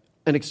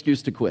an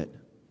excuse to quit.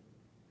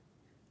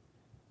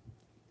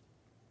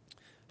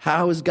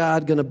 How is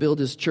God going to build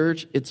his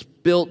church? It's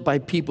built by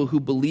people who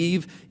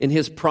believe in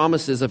his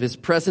promises of his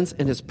presence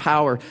and his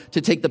power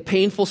to take the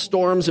painful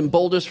storms and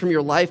boulders from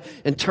your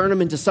life and turn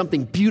them into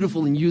something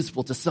beautiful and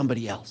useful to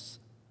somebody else.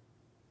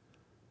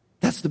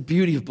 That's the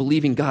beauty of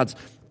believing God's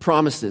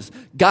promises.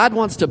 God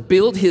wants to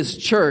build his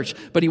church,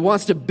 but he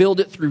wants to build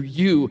it through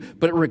you,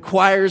 but it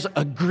requires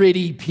a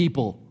gritty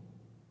people.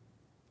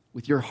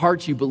 With your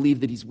heart, you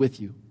believe that he's with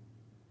you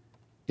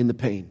in the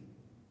pain.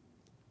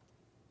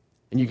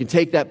 And you can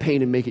take that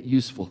pain and make it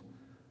useful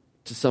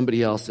to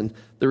somebody else. And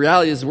the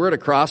reality is we're at a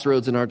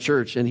crossroads in our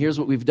church. And here's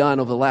what we've done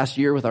over the last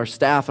year with our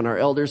staff and our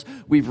elders.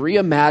 We've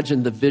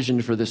reimagined the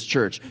vision for this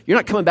church. You're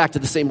not coming back to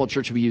the same old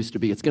church we used to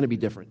be. It's going to be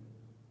different.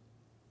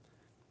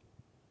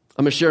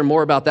 I'm going to share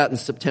more about that in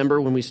September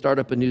when we start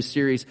up a new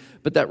series.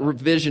 But that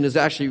vision is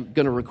actually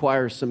going to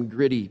require some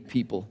gritty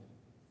people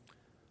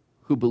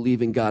who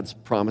believe in God's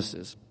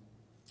promises.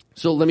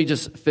 So let me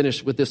just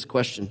finish with this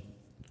question.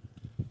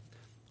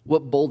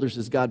 What boulders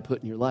has God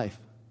put in your life?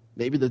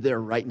 Maybe they're there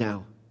right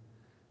now.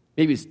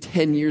 Maybe it's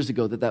 10 years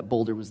ago that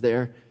boulder was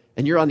there,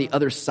 and you're on the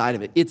other side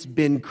of it. It's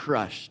been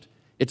crushed.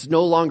 It's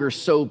no longer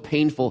so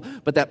painful,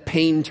 but that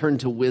pain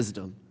turned to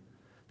wisdom.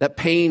 That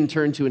pain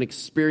turned to an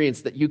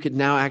experience that you could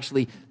now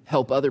actually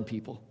help other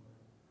people.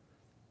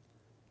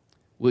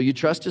 Will you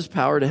trust his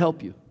power to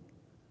help you?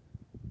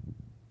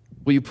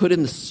 Will you put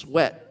in the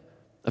sweat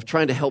of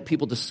trying to help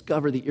people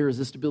discover the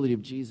irresistibility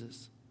of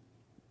Jesus?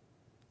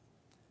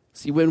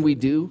 See, when we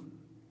do,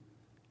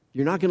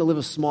 you're not going to live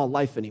a small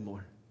life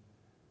anymore.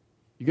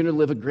 You're going to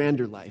live a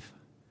grander life,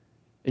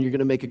 and you're going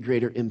to make a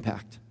greater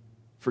impact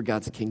for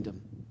God's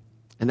kingdom.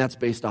 And that's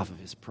based off of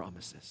his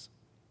promises.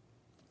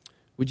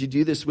 Would you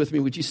do this with me?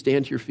 Would you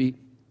stand to your feet?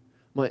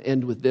 I'm going to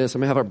end with this.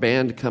 I'm going to have our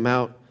band come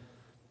out.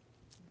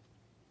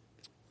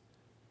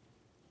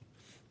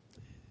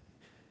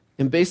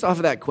 And based off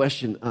of that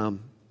question,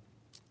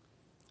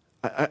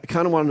 I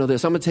kind of want to know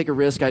this. I'm going to take a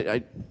risk.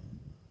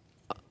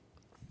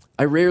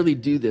 I rarely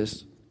do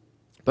this,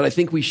 but I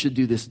think we should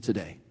do this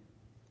today.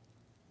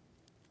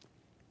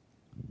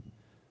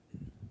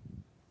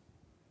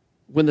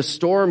 When the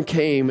storm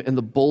came and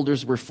the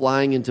boulders were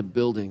flying into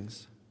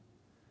buildings,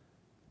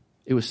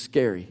 it was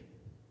scary.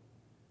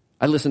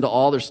 I listened to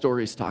all their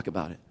stories talk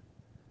about it.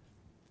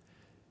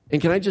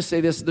 And can I just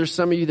say this? There's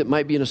some of you that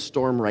might be in a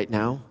storm right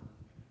now.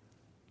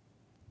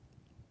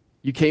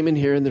 You came in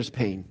here and there's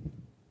pain.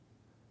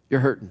 You're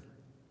hurting.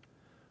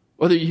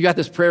 Whether you got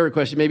this prayer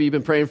request, maybe you've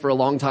been praying for a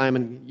long time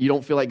and you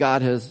don't feel like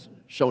God has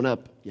shown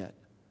up yet.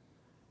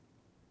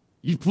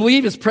 You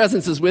believe His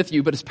presence is with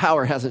you, but His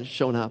power hasn't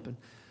shown up. And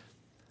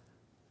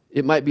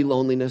it might be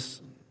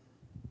loneliness.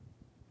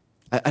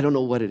 I don't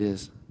know what it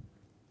is,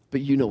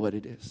 but you know what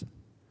it is.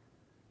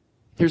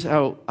 Here's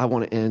how I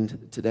want to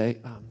end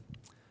today.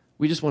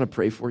 We just want to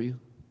pray for you.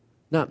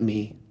 Not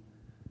me,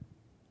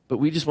 but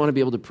we just want to be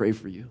able to pray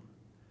for you.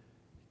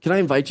 Can I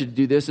invite you to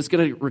do this? It's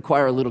going to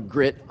require a little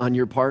grit on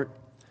your part.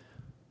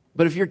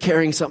 But if you're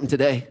carrying something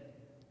today,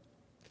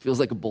 it feels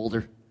like a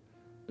boulder,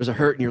 there's a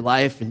hurt in your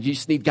life, and you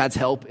just need God's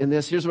help in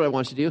this, here's what I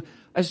want you to do.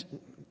 A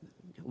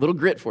little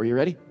grit for you.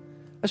 Ready?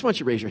 I just want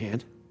you to raise your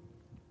hand.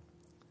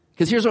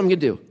 Because here's what I'm going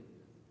to do.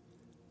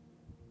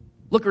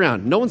 Look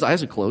around. No one's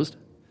eyes are closed.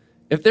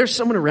 If there's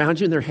someone around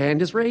you and their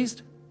hand is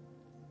raised,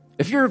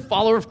 if you're a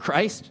follower of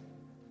Christ,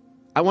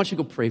 I want you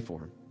to go pray for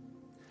them.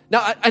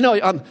 Now, I know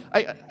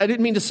I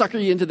didn't mean to sucker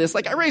you into this.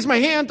 Like, I raised my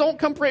hand. Don't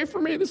come pray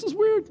for me. This is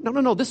weird.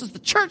 No. This is the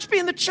church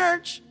being the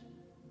church.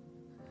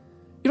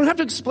 You don't have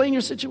to explain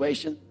your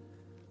situation.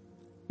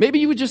 Maybe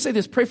you would just say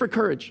this, pray for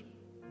courage.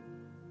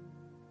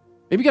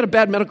 Maybe you got a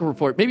bad medical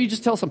report. Maybe you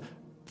just tell someone,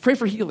 pray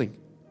for healing.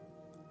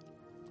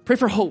 Pray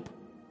for hope.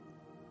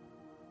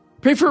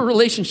 Pray for a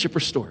relationship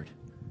restored.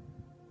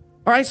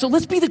 All right, so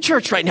let's be the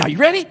church right now. You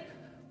ready?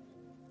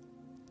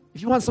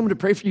 If you want someone to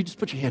pray for you, just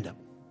put your hand up.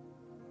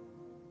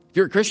 If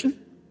you're a Christian,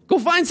 go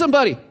find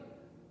somebody.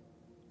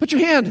 Put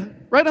your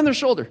hand right on their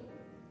shoulder.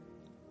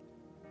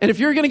 And if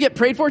you're going to get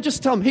prayed for,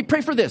 just tell them, hey,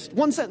 pray for this.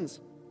 One sentence.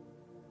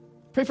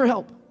 Pray for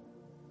help.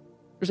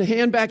 There's a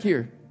hand back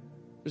here.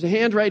 There's a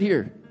hand right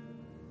here.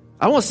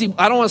 I don't want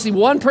to see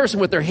one person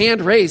with their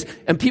hand raised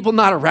and people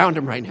not around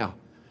them right now.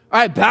 All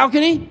right,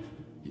 balcony,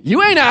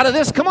 you ain't out of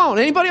this. Come on,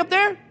 anybody up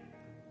there?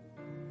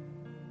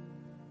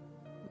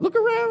 Look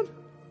around.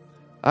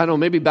 I don't know,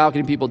 maybe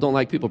balcony people don't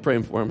like people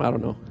praying for them. I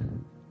don't know.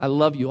 I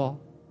love you all.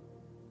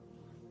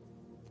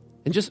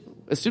 And just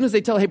as soon as they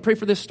tell, hey, pray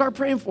for this, start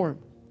praying for them.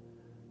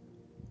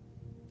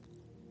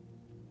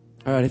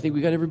 All right, I think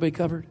we got everybody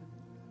covered.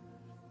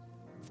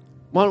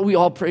 Why don't we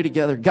all pray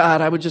together?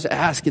 God, I would just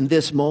ask in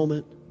this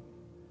moment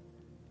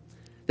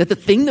that the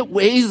thing that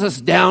weighs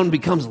us down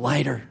becomes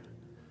lighter.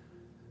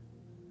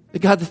 That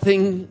God, the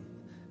thing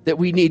that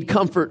we need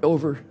comfort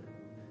over,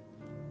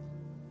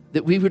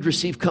 that we would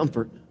receive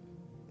comfort.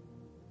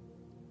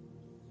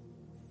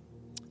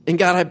 And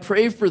God, I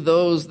pray for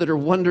those that are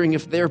wondering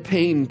if their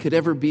pain could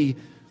ever be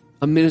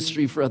a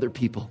ministry for other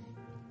people.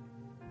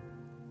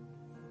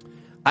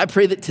 I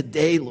pray that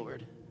today,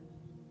 Lord,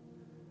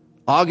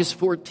 August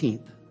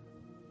 14th,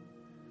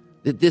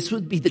 that this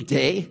would be the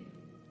day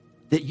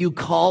that you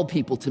call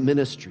people to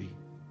ministry.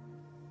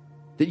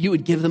 That you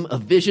would give them a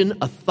vision,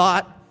 a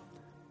thought,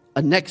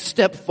 a next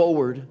step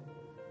forward,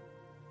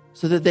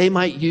 so that they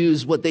might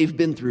use what they've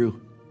been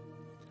through,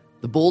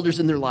 the boulders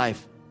in their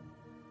life,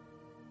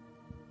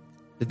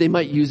 that they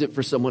might use it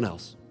for someone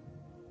else.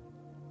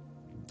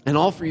 And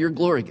all for your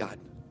glory, God.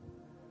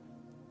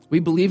 We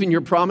believe in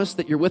your promise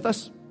that you're with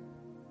us.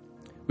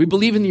 We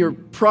believe in your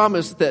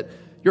promise that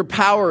your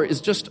power is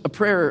just a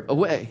prayer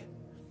away.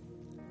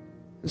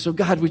 And so,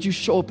 God, would you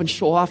show up and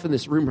show off in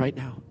this room right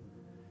now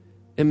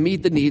and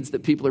meet the needs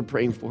that people are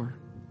praying for?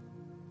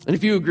 And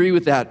if you agree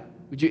with that,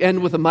 would you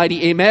end with a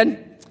mighty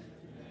amen?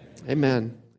 Amen.